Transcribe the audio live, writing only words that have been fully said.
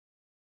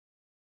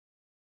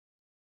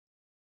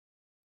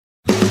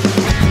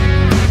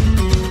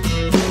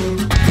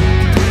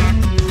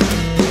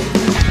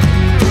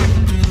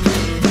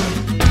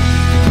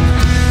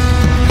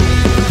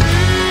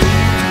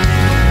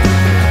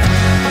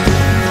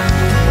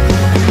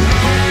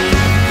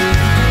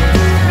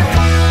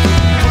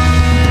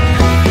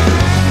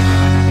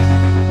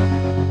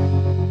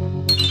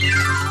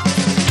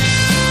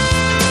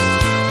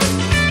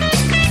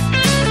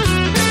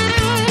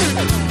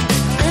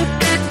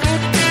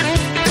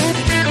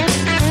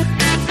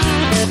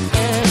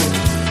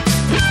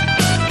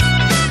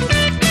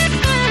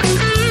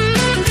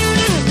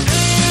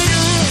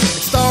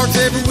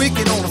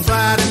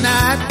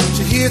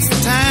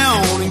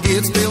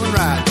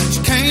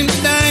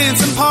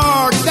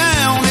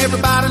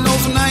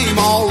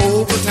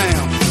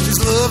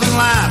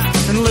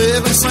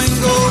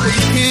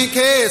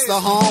the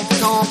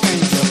honky-tonk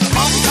angel.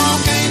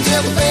 Honky-tonk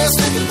angel, the best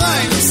looking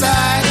thing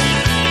inside.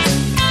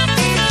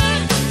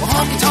 Well,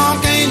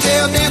 honky-tonk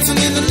angel dancing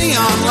in the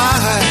neon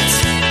lights.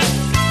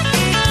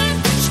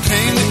 She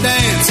came to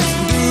dance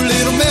and do a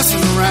little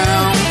messing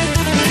around.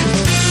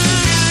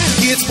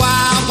 It's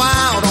wild,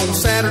 wild on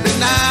Saturday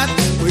night,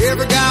 where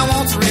every guy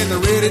wants her and they're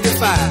ready to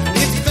fight. And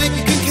if you think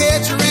you can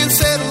catch her and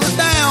settle her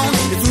down,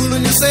 you're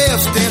fooling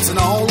yourself, dancing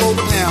all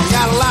over town.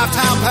 Got a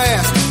lifetime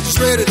pass,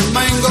 she's ready to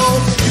mango.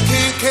 You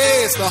can't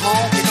catch the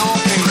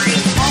honky-tonk angel.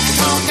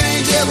 Honky-tonk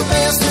angel, the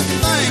best looking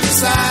thing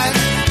inside.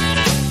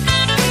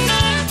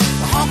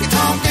 The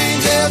honky-tonk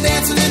angel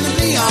dancing in the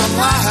neon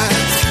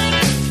lights.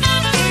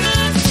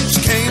 She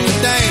came to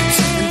dance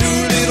and do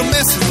a little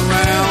messing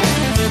around.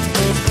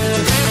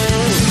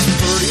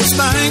 Prettiest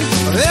thing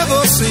I've ever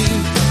seen.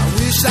 I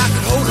wish I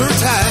could hold her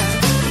tight,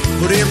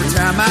 but every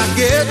time I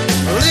get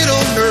a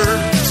little nerve,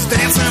 she's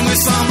dancing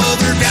with some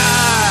other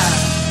guy.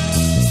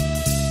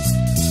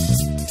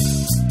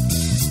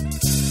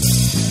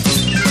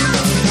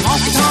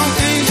 Honky-tonk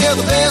angel,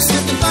 the best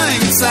looking thing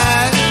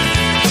inside.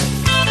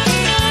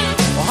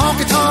 Well,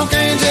 honky-tonk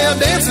angel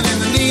dancing in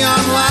the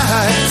neon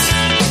lights.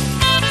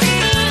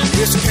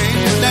 Yes, she came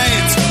to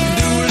dance